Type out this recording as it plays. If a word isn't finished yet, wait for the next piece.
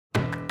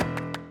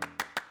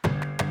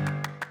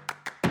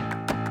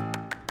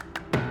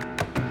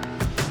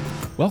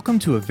Welcome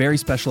to a very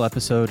special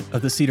episode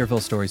of the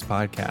Cedarville Stories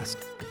Podcast.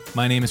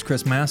 My name is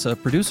Chris Massa,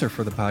 producer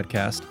for the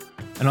podcast,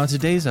 and on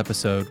today's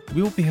episode,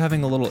 we will be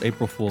having a little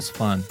April Fool's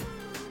fun.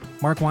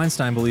 Mark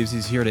Weinstein believes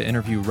he's here to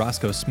interview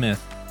Roscoe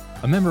Smith,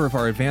 a member of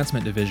our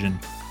advancement division,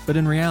 but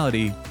in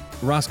reality,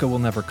 Roscoe will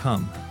never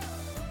come.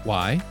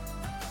 Why?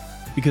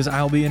 Because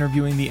I'll be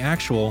interviewing the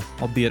actual,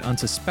 albeit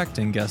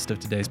unsuspecting guest of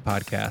today's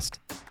podcast.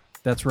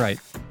 That's right.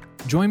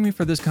 Join me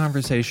for this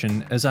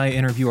conversation as I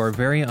interview our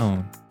very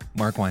own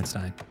Mark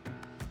Weinstein.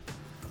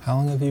 How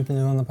long have you been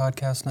doing the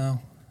podcast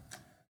now?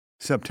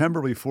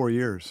 September will be 4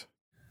 years.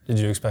 Did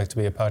you expect to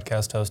be a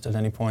podcast host at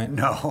any point?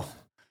 No.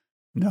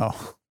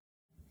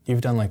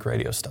 You've done like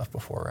radio stuff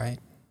before, right?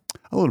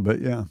 A little bit,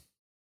 yeah.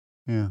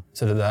 Yeah.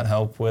 So did that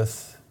help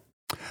with?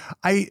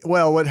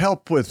 What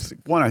helped with,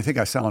 one, I think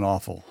I sound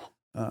awful.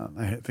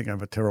 I think I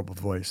have a terrible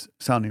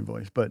sounding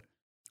voice, but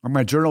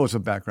my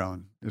journalism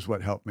background is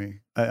what helped me.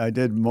 I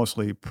did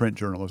mostly print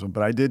journalism,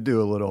 but I did do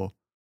a little,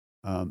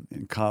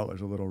 in college,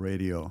 a little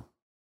radio.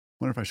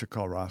 I wonder if I should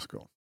call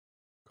Roscoe.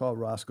 Call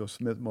Roscoe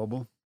Smith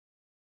Mobile.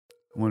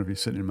 I wonder if he's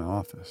sitting in my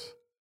office.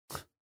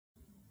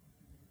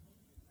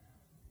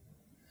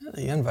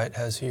 The invite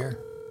has here.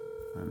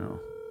 I know.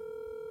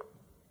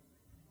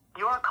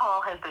 Your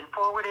call has been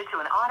forwarded to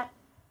an audit.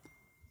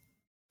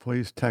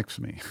 Please text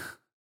me.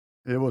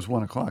 It was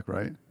 1 o'clock,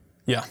 right?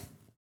 Yeah.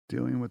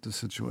 Dealing with the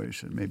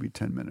situation, maybe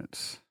 10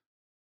 minutes.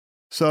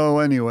 So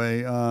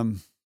anyway,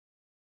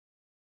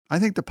 I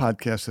think the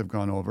podcasts have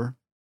gone over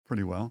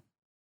pretty well.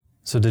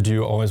 So did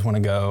you always want to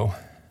go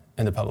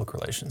into public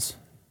relations?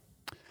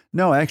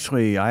 No,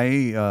 actually,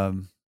 I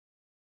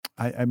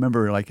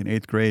remember like in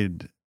 8th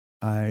grade,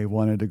 I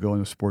wanted to go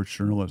into sports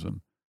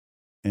journalism.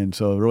 And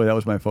so really that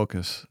was my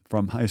focus.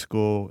 From high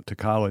school to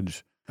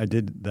college, I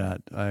did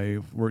that. I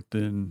worked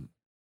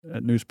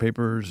at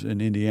newspapers in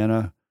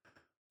Indiana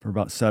for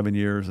about 7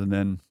 years. And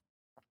then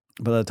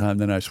by that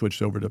time, I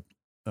switched over to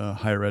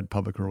higher ed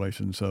public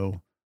relations.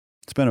 So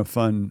it's been a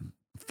fun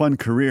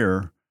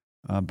career,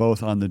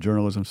 both on the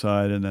journalism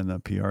side and then the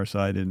PR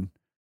side and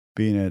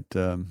being at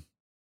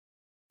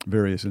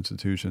various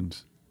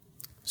institutions.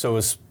 So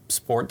was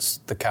sports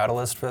the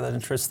catalyst for that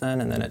interest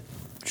then, and then it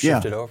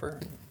shifted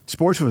over?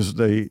 Sports was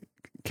the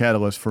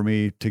catalyst for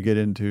me to get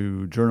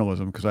into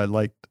journalism because I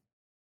liked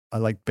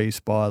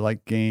baseball, I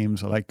liked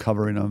games, I liked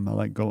covering them, I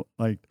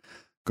liked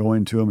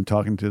going to them and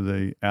talking to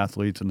the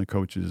athletes and the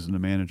coaches and the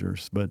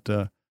managers. But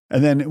and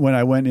then when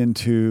I went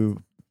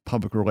into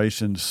public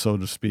relations, so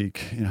to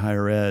speak, in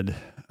higher ed,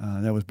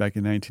 that was back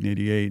in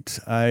 1988.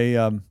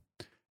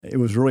 It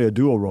was really a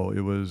dual role.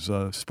 It was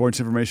sports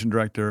information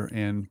director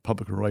and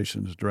public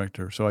relations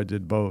director. So I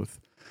did both.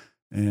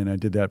 And I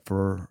did that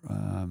for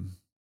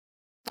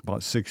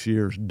about 6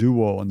 years,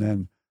 dual, and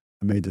then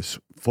I made this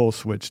full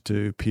switch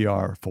to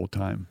PR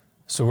full-time.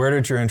 So where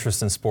did your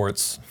interest in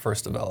sports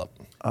first develop?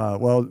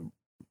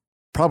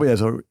 Probably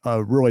as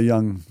a really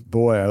young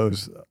boy.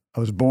 I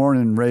was born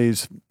and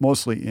raised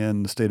mostly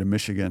in the state of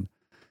Michigan.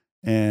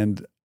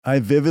 And I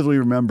vividly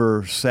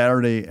remember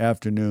Saturday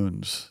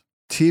afternoons.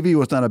 TV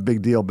was not a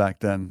big deal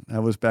back then.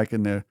 That was back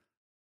in the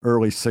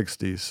early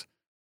 60s.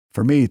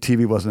 For me,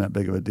 TV wasn't that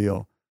big of a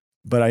deal.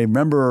 But I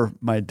remember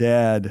my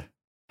dad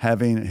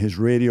having his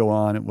radio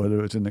on, whether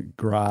it was in the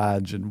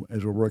garage and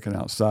as we're working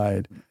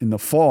outside. In the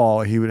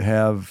fall, he would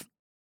have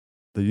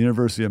the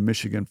University of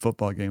Michigan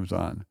football games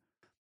on.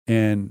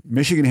 And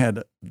Michigan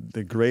had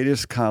the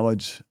greatest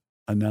college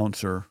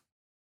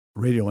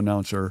radio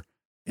announcer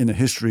in the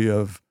history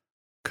of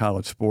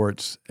college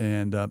sports.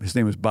 And his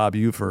name was Bob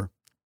Ufer.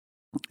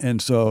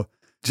 And so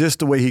just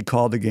the way he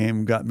called the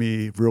game got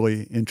me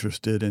really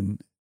interested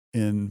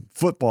in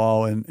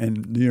football and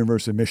the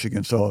University of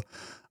Michigan. So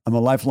I'm a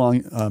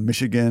lifelong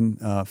Michigan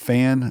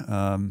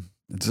fan.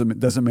 It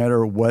doesn't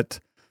matter what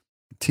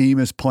team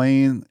is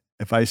playing.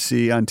 If I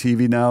see on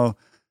TV now,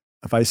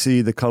 if I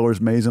see the colors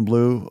maize and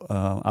blue,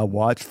 I'll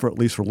watch for at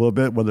least for a little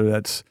bit, whether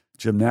that's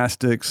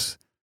gymnastics,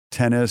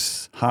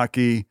 tennis,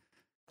 hockey,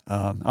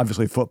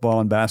 obviously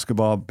football and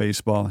basketball,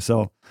 baseball.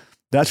 So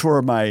that's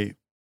where my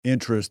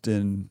interest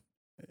in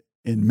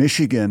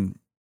Michigan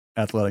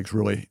athletics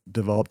really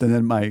developed, and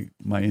then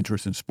my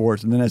interest in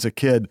sports. And then as a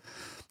kid,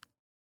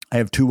 I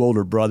have 2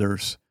 older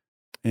brothers,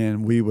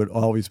 and we would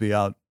always be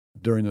out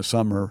during the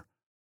summer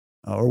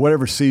or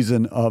whatever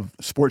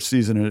sports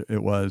season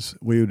it was.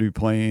 We would be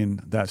playing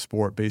that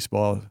sport,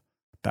 baseball,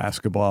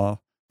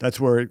 basketball. That's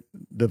where it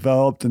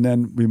developed. And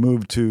then we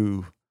moved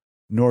to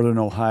Northern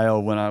Ohio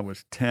when I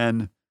was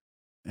 10.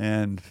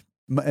 And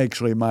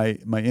actually my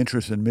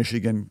interest in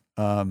Michigan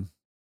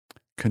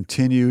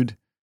continued.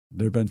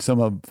 There have been some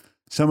of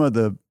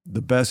the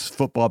best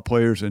football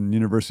players in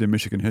University of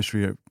Michigan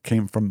history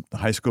came from the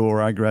high school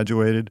where I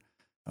graduated.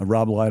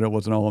 Rob Lytle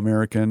was an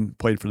All-American,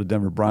 played for the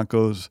Denver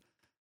Broncos.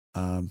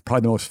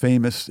 Probably the most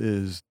famous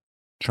is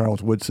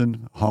Charles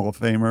Woodson, Hall of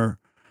Famer,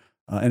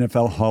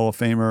 NFL Hall of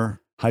Famer,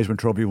 Heisman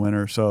Trophy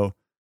winner. So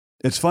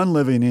it's fun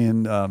living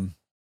in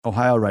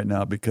Ohio right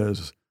now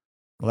because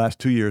the last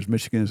 2 years,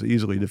 Michigan has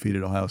easily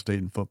defeated Ohio State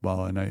in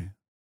football, and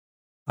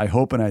I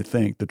hope and I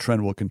think the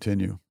trend will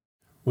continue.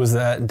 Was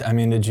that, I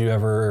mean, did you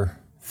ever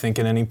think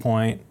at any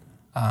point,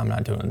 I'm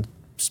not doing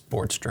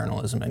sports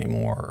journalism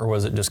anymore, or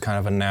was it just kind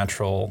of a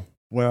natural?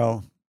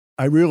 Well,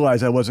 I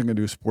realized I wasn't going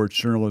to do sports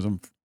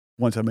journalism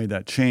once I made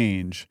that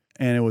change,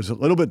 and it was a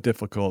little bit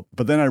difficult.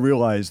 But then I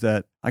realized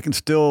that I can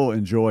still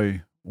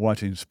enjoy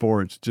watching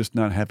sports, just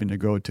not having to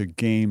go to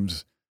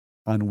games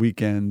on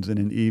weekends and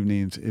in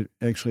evenings.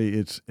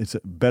 It's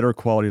a better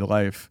quality of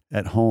life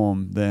at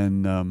home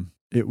than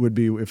it would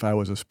be if I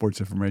was a sports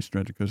information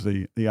director, because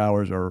the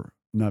hours are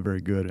not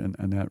very good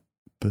in that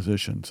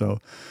position. So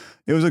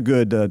it was a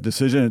good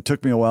decision. It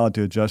took me a while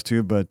to adjust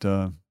to, but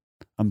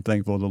I'm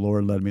thankful the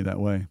Lord led me that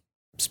way.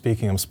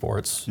 Speaking of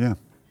sports, Yeah.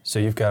 so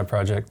you've got a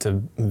project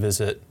to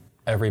visit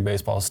every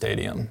baseball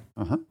stadium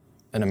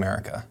in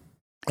America.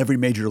 Every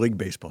Major League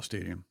Baseball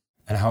stadium.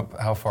 And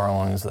how far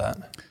along is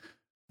that?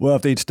 Well,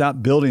 if they'd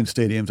stopped building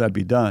stadiums, I'd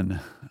be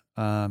done.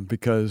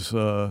 Because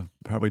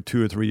probably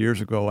 2 or 3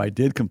 years ago, I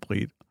did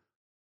complete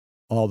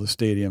all the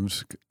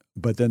stadiums,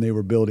 but then they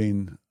were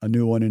building a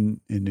new one in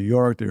New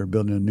York. They were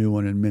building a new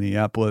one in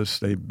Minneapolis.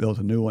 They built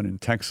a new one in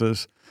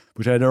Texas,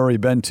 which I'd already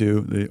been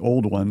to, the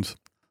old ones.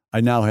 I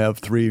now have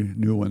 3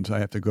 new ones I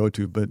have to go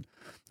to, but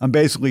I'm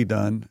basically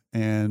done.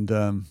 And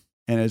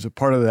as a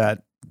part of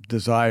that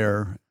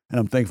desire, and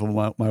I'm thankful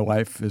my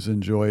wife has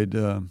enjoyed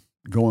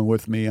going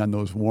with me on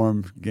those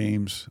warm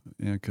games,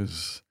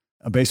 because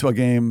a baseball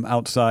game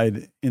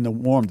outside in the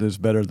warmth is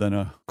better than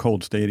a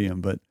cold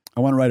stadium. But I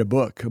want to write a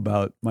book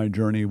about my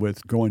journey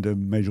with going to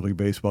Major League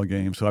Baseball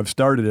games. So I've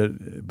started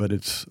it, but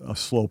it's a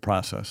slow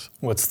process.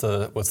 What's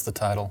the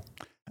title?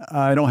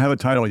 I don't have a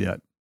title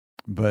yet,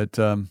 but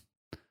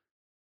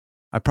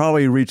I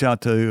probably reach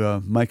out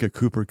to Micah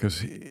Cooper,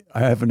 because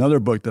I have another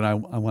book that I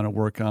want to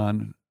work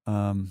on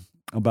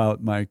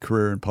about my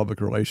career in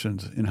public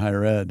relations in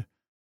higher ed.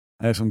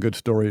 I have some good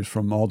stories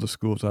from all the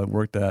schools I've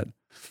worked at,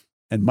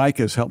 and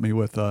Micah's helped me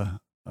with a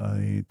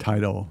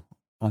title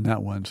on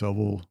that one.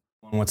 So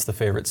What's the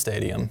favorite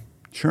stadium?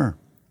 Sure.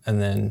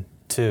 And then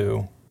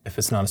 2, if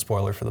it's not a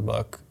spoiler for the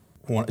book,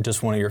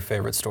 just one of your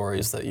favorite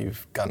stories that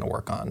you've gotten to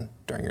work on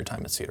during your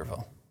time at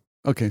Cedarville.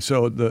 Okay,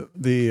 so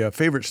the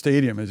favorite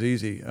stadium is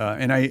easy,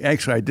 and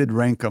I did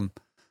rank them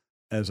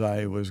as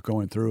I was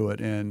going through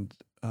it, and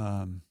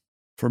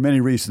for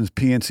many reasons,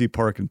 PNC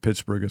Park in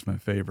Pittsburgh is my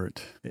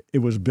favorite. It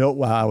was built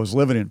while I was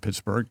living in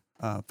Pittsburgh.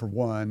 For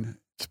one,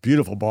 it's a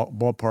beautiful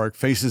ballpark,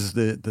 faces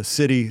the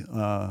city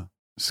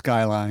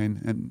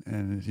skyline,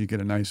 and you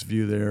get a nice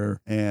view there.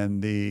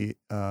 And the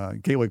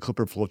Gateway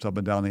Clipper floats up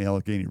and down the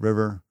Allegheny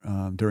River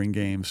during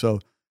games. So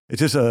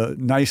it's just a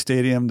nice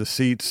stadium. The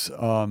seats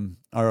are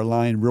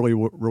aligned really,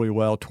 really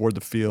well toward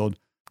the field.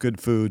 Good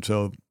food.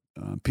 So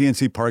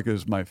PNC Park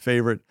is my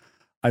favorite.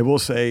 I will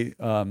say,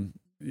 even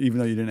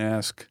though you didn't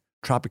ask,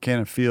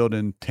 Tropicana Field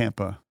in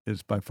Tampa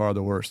is by far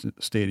the worst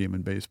stadium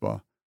in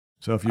baseball.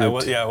 So if you, I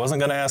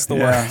wasn't going to ask the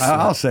worst.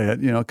 I'll say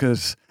it,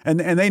 because and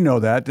they know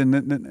that,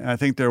 and I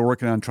think they're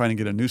working on trying to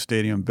get a new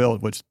stadium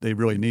built, which they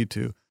really need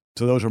to.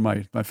 So those are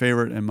my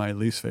favorite and my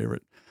least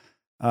favorite.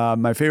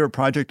 My favorite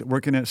project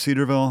working at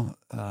Cedarville,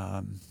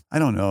 I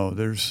don't know.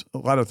 There's a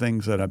lot of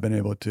things that I've been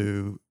able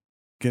to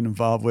get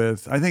involved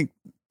with. I think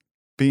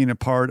being a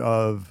part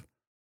of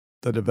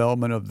the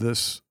development of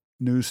this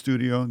news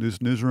studio,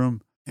 this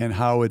newsroom, and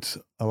how it's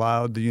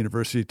allowed the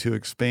university to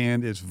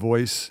expand its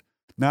voice,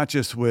 not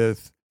just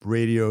with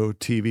radio,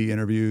 TV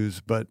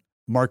interviews, but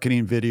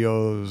marketing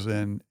videos.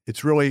 And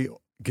it's really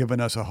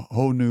given us a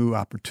whole new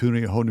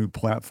opportunity, a whole new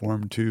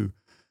platform to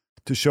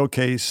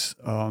showcase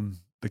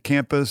the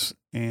campus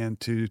and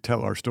to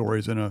tell our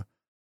stories in a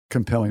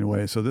compelling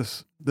way. So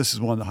this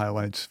is one of the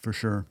highlights for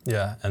sure.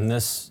 Yeah, and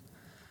this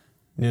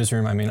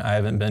newsroom, I mean, I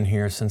haven't been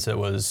here since it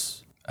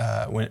was,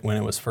 when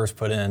it was first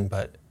put in,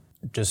 but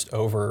just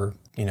over,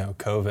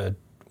 COVID,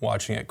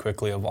 watching it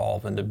quickly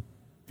evolve into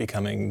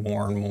becoming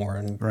more and more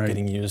and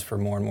getting used for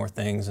more and more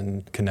things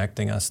and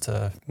connecting us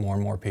to more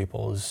and more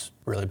people has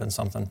really been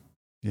something.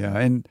 Yeah,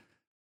 and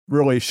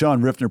really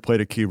Sean Riffner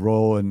played a key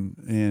role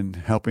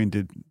in helping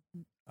to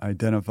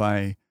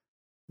identify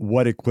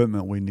what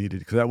equipment we needed,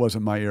 because that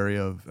wasn't my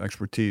area of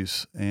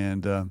expertise.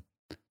 And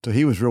so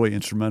he was really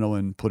instrumental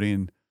in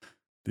putting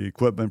the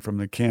equipment from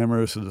the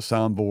cameras to the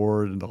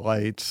soundboard and the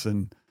lights.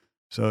 And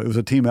so it was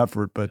a team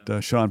effort,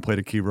 but Sean played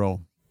a key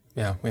role.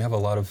 Yeah, we have a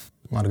lot of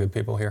good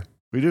people here.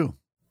 We do.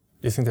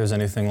 Do you think there's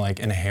anything like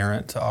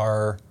inherent to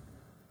our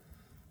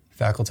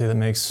faculty that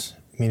makes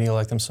media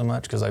like them so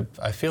much? Because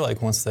I feel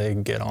like once they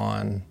get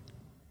on,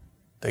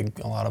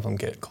 a lot of them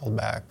get called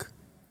back.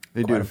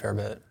 They quite do a fair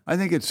bit. I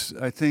think it's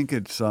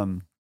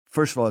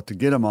first of all, to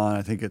get them on,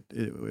 I think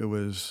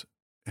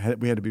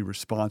we had to be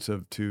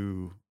responsive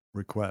to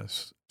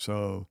requests.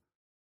 So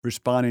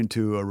responding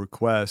to a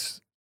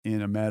request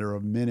in a matter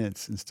of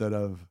minutes instead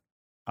of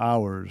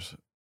hours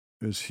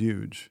is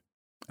huge.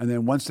 And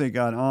then once they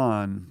got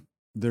on,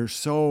 they're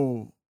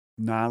so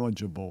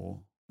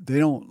knowledgeable. They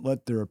don't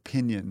let their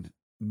opinion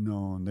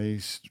known.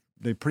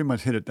 They pretty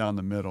much hit it down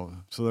the middle.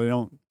 So they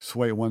don't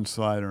sway one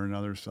side or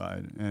another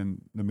side,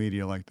 and the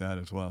media like that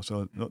as well.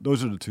 So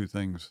those are the two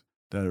things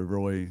that have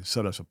really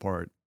set us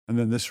apart. And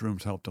then this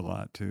room's helped a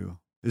lot too.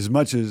 As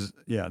much as,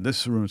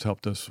 this room's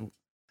helped us,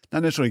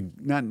 not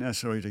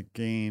necessarily to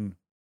gain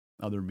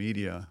other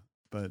media,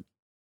 but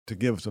to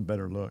give us a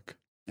better look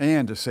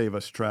and to save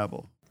us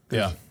travel.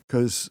 Yeah.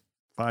 Because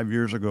 5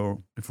 years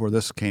ago, before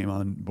this came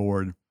on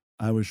board,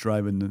 I was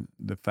driving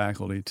the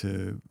faculty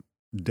to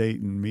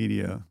Dayton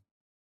media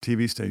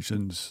TV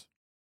stations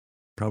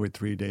probably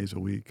 3 days a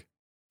week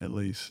at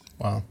least.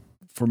 Wow.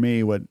 For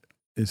me, what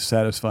is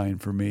satisfying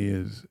for me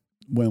is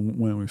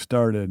when we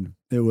started,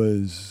 it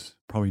was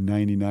probably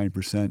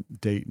 99%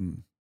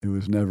 Dayton. It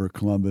was never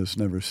Columbus,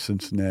 never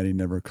Cincinnati,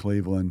 never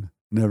Cleveland,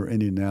 never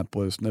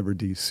Indianapolis, never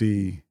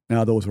DC.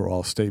 Now those were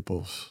all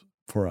staples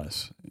for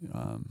us.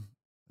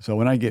 So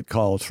when I get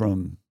calls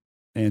from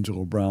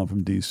Angelo Brown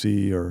from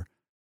DC or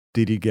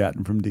Dee Dee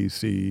Gatton from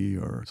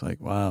DC, or it's like,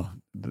 wow,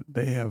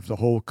 they have the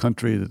whole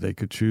country that they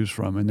could choose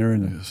from, and they're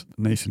in the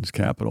nation's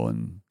capital,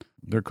 and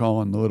they're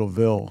calling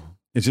Littleville.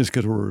 It's just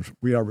because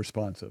we are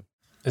responsive.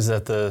 Is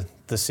that the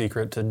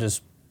secret to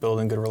just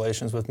building good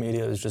relations with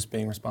media, is just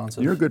being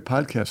responsive? You're a good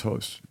podcast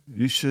host.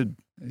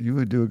 You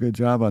would do a good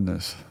job on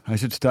this. I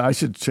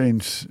should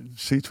change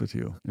seats with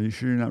you. Are you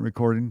sure you're not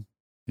recording?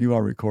 You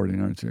are recording,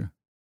 aren't you?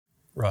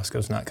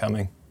 Roscoe's not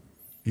coming.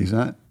 He's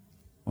not?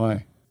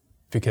 Why?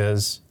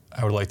 Because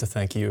I would like to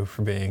thank you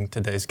for being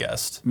today's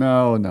guest.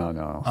 No.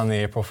 On the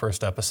April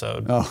 1st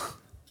episode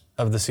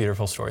of the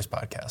Cedarville Stories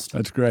Podcast.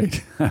 That's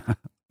great.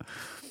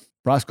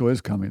 Roscoe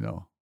is coming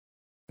though,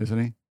 isn't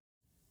he?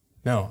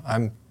 No,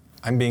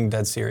 I'm being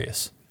dead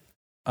serious.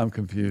 I'm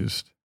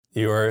confused.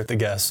 You are the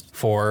guest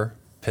for,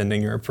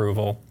 pending your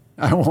approval,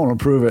 I won't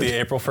approve it. the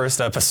April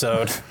 1st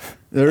episode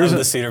of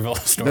the Cedarville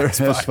Stories Podcast.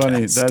 That's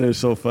funny. That is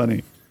so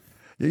funny.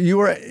 You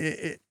were.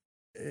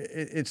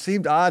 It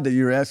seemed odd that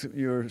you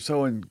were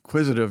so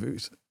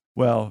inquisitive.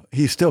 Well,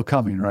 he's still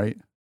coming, right?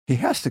 He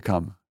has to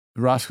come.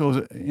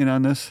 Roscoe's in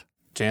on this.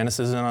 Janice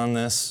is in on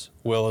this.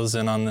 Will is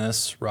in on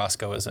this.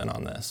 Roscoe is in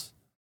on this.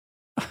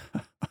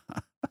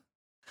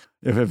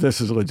 If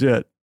this is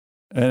legit,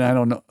 and I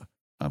don't know,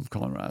 I'm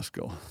calling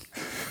Roscoe.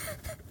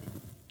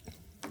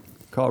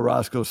 Call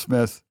Roscoe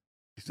Smith.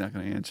 He's not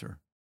going to answer.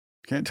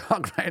 Can't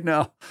talk right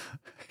now.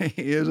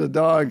 He is a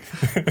dog.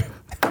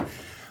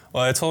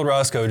 Well, I told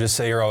Roscoe, just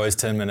say you're always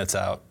 10 minutes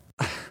out.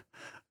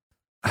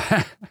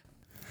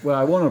 Well,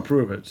 I won't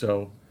approve it,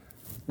 so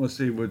let's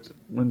see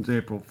when's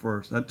April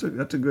 1st.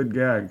 That's a good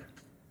gag.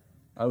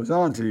 I was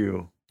on to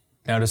you.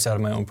 Now, just out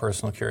of my own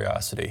personal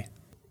curiosity,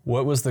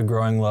 what was the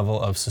growing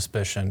level of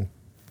suspicion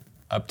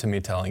up to me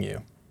telling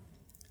you?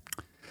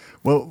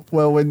 Well,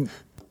 when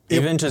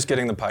Even just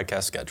getting the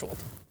podcast scheduled.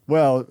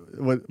 Well,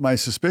 my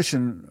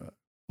suspicion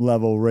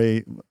level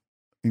rate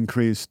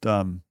increased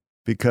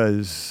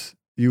because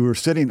you were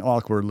sitting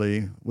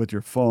awkwardly with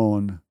your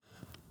phone.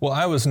 Well,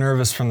 I was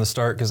nervous from the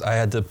start because I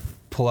had to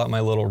pull out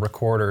my little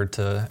recorder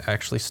to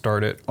actually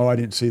start it. Oh, I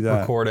didn't see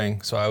that.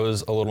 Recording, so I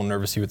was a little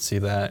nervous you would see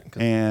that.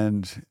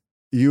 And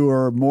you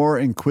are more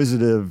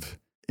inquisitive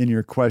in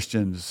your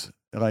questions.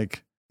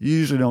 Like, you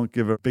usually don't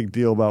give a big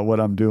deal about what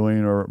I'm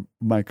doing or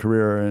my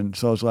career. And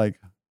so it's like,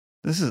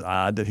 this is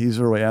odd that he's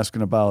really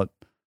asking about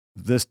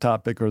this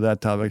topic or that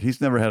topic.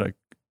 We've never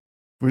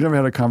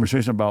had a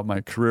conversation about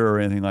my career or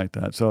anything like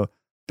that. So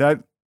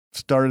that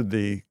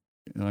started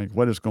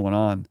what is going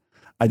on?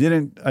 I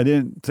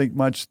didn't think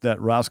much that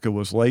Roscoe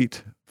was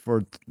late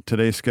for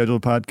today's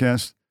scheduled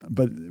podcast,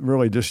 but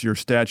really just your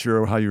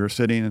stature, how you were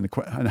sitting,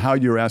 and how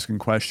you were asking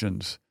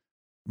questions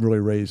really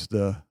raised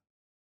the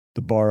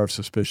bar of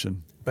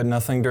suspicion. But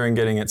nothing during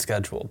getting it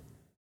scheduled.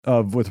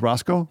 With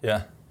Roscoe?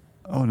 Yeah.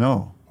 Oh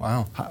no!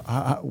 Wow.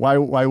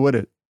 Why would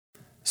it?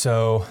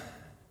 So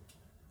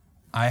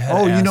I had.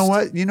 Oh,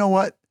 asked, you know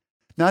what?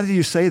 Now that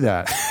you say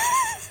that,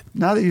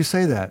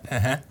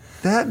 Uh-huh.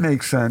 that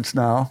makes sense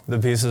now. The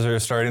pieces are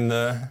starting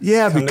to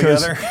come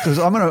because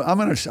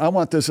together. I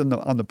want this on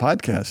the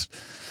podcast,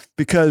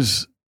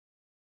 because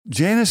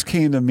Janice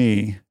came to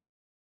me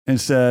and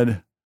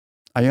said,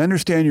 I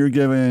understand you're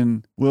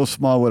giving Will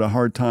Smallwood a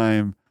hard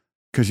time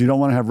because you don't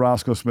want to have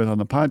Roscoe Smith on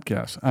the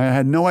podcast. I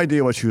had no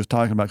idea what she was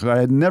talking about because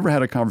I had never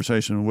had a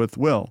conversation with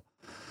Will.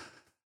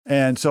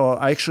 And so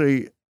I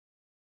actually,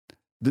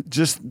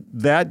 just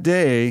that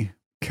day,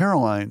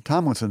 Caroline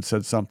Tomlinson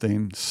said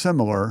something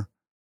similar.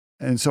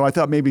 And so I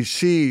thought maybe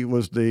she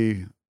was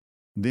the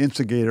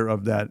instigator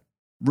of that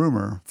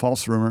rumor,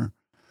 false rumor.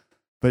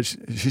 But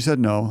she said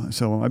no,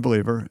 so I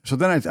believe her. So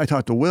then I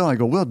talked to Will. I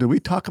go, Will, did we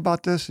talk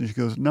about this? And she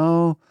goes,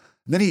 no.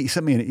 And then he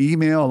sent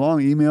me a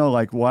long email,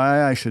 like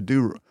why I should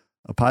do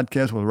a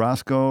podcast with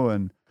Roscoe.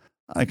 And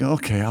I go,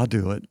 okay, I'll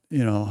do it.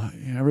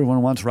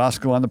 Everyone wants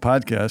Roscoe on the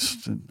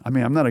podcast. And, I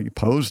mean, I'm not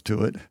opposed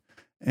to it.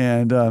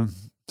 And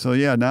so,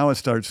 yeah, now it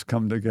starts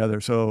coming together.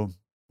 So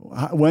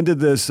when did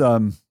this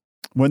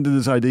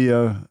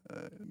idea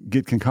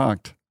get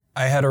concocted?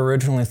 I had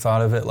originally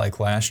thought of it like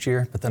last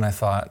year, but then I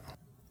thought,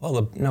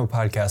 well, no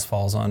podcast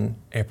falls on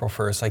April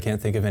 1st. I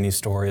can't think of any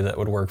story that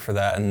would work for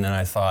that. And then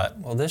I thought,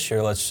 well, this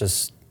year, let's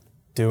just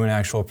do an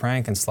actual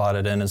prank and slot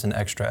it in as an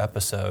extra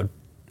episode,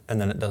 and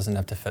then it doesn't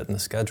have to fit in the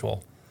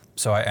schedule.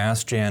 So I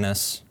asked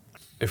Janice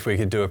if we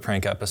could do a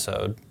prank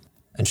episode,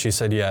 and she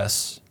said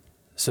yes.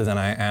 So then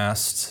I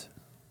asked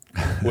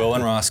Will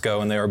and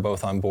Roscoe, and they were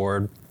both on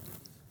board.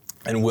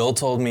 And Will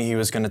told me he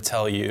was going to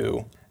tell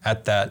you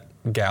at that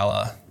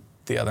gala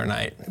the other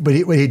night. But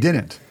he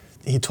didn't.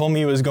 He told me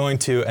he was going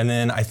to, and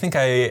then I think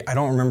I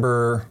don't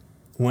remember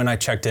when I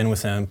checked in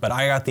with him, but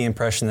I got the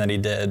impression that he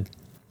did.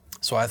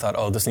 So I thought,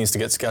 oh, this needs to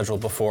get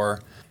scheduled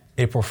before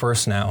April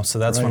 1st now. So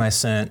that's when I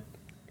sent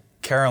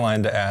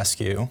Caroline to ask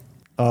you.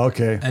 Oh,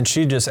 okay. And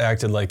she just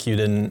acted like you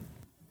didn't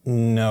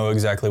know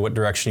exactly what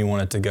direction you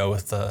wanted to go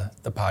with the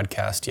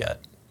podcast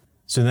yet.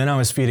 So then I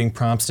was feeding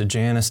prompts to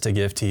Janice to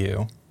give to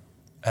you,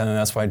 and then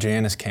that's why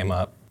Janice came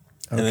up.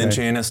 And then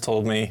Janice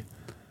told me,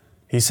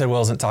 he said Will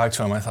hasn't talked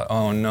to him. I thought,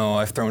 oh no,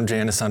 I've thrown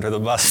Janice under the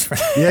bus for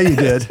that. Yeah, you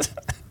did.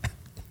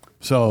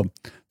 So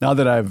now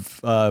that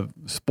I've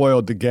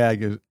spoiled the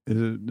gag, is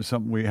it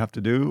something we have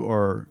to do,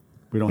 or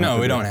we don't? No,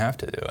 we don't have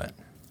to do it.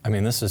 I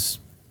mean, this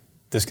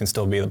can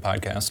still be the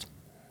podcast.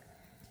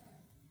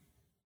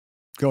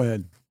 Go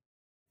ahead.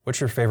 What's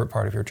your favorite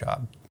part of your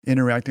job?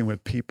 Interacting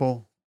with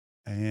people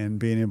and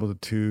being able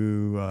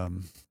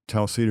to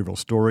tell Cedarville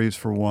stories,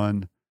 for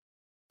one,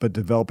 but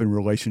developing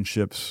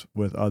relationships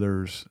with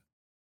others,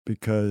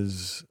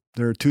 because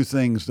there are two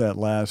things that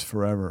last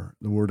forever: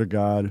 the Word of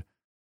God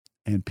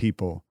and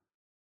people.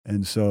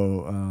 And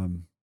so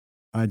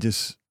I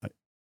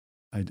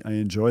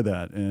enjoy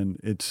that, and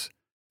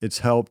it's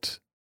helped,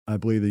 I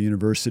believe, the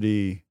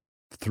university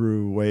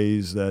through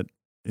ways that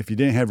if you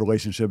didn't have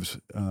relationships,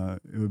 it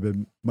would have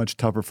been much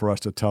tougher for us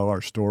to tell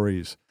our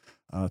stories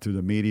through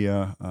the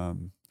media.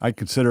 I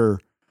consider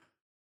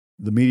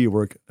the media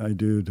work I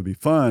do to be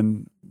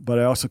fun, but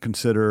I also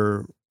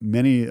consider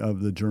many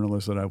of the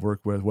journalists that I've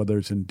worked with, whether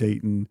it's in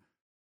Dayton,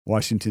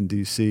 Washington,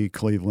 D.C.,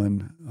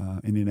 Cleveland,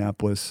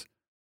 Indianapolis,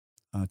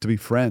 to be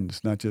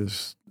friends, not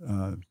just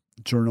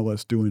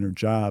journalists doing their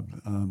job.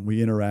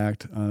 We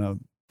interact on a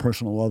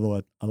personal level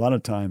at a lot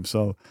of times.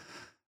 So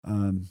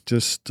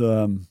just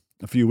a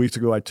few weeks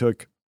ago, I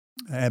took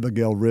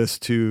Abigail Riss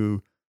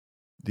to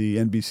the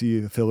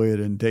NBC affiliate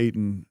in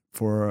Dayton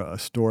for a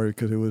story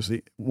because it was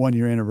the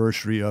 1-year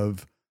anniversary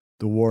of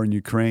the war in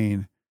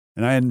Ukraine.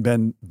 And I hadn't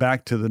been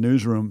back to the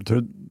newsroom,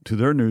 to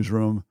their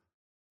newsroom,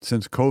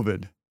 since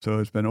COVID. So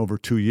it's been over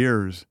 2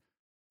 years.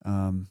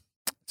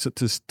 So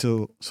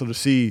to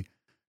see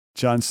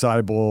John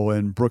Seibel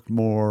and Brooke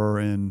Moore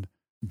and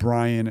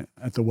Brian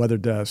at the weather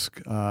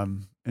desk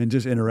and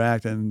just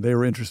interact, and they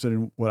were interested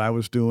in what I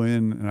was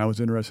doing, and I was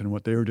interested in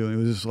what they were doing. It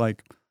was just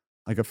like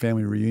a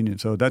family reunion.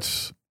 So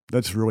that's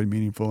really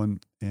meaningful,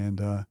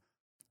 and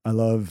I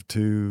love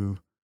to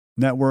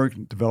network,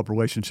 develop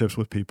relationships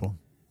with people.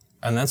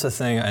 And that's a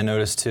thing I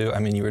noticed too. I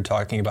mean, you were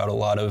talking about a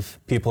lot of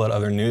people at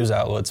other news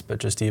outlets, but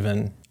just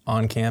even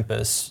on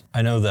campus,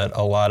 I know that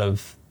a lot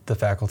of the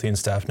faculty and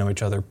staff know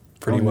each other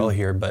pretty well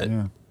here, but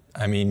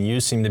I mean, you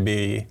seem to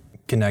be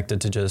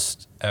connected to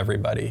just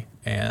everybody,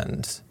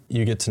 and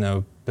you get to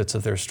know bits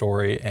of their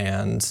story,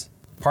 and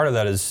part of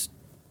that is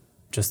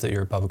just that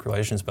you're public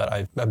relations,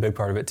 but a big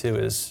part of it too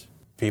is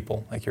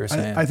people, like you were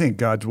saying. I think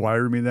God's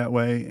wired me that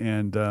way,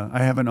 and I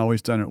haven't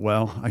always done it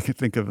well. I can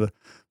think of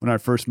when I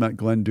first met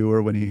Glenn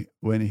Dewar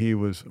when he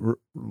was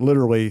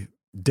literally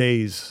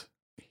days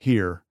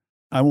here.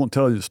 I won't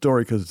tell you the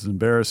story because it's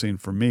embarrassing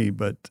for me,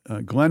 but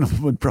Glenn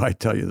would probably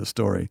tell you the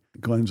story.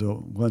 Glenn's a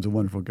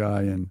wonderful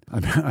guy, and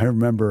I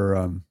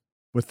remember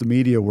with the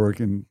media work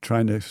and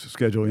trying to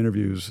schedule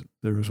interviews,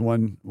 there was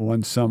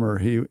one summer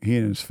he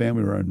and his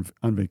family were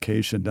on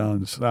vacation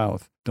down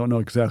south. Don't know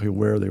exactly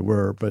where they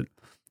were, but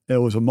it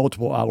was a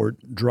multiple-hour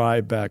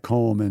drive back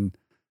home, and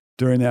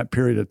during that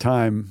period of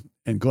time,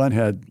 and Glenn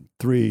had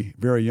 3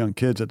 very young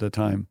kids at the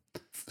time,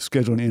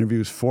 scheduling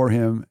interviews for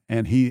him,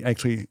 and he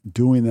actually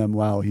doing them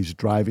while he's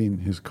driving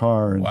his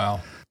car.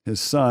 And his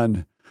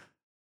son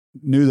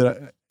knew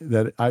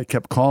that I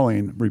kept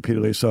calling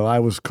repeatedly, so I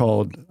was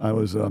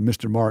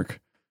Mr. Mark,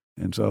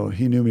 and so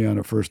he knew me on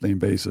a first name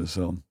basis.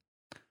 So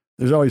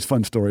there's always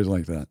fun stories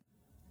like that.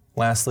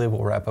 Lastly,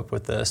 we'll wrap up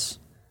with this.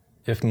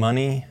 If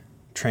money,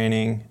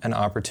 training, and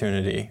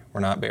opportunity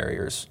were not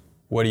barriers,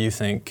 what do you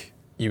think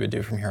you would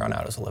do from here on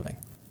out as a living?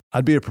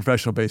 I'd be a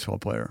professional baseball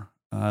player.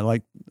 I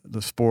like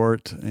the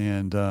sport,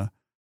 and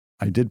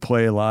I did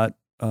play a lot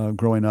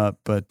growing up,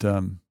 but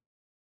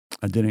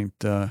I didn't.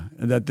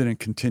 And that didn't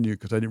continue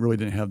because I really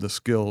didn't have the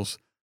skills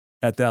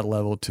at that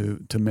level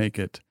to make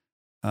it.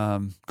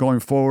 Going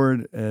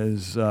forward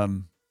is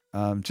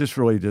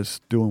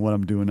just doing what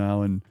I'm doing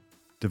now and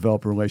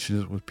develop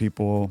relationships with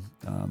people,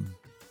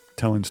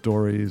 telling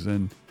stories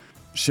and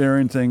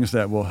sharing things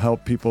that will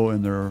help people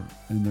in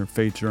their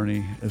faith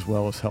journey as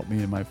well as help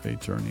me in my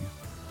faith journey.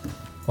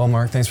 Well,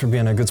 Mark, thanks for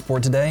being a good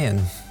sport today, and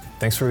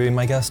thanks for being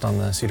my guest on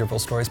the Cedarville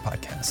Stories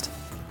Podcast.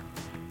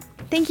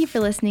 Thank you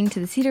for listening to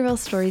the Cedarville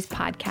Stories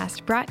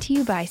Podcast, brought to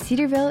you by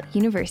Cedarville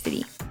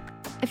University.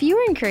 If you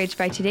were encouraged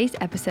by today's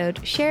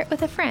episode, share it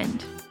with a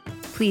friend.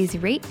 Please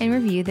rate and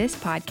review this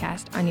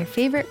podcast on your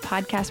favorite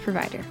podcast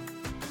provider.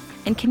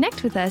 And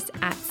connect with us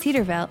at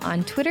Cedarville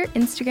on Twitter,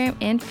 Instagram,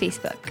 and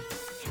Facebook.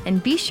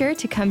 And be sure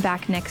to come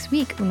back next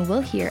week when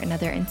we'll hear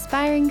another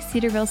inspiring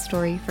Cedarville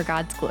story for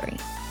God's glory.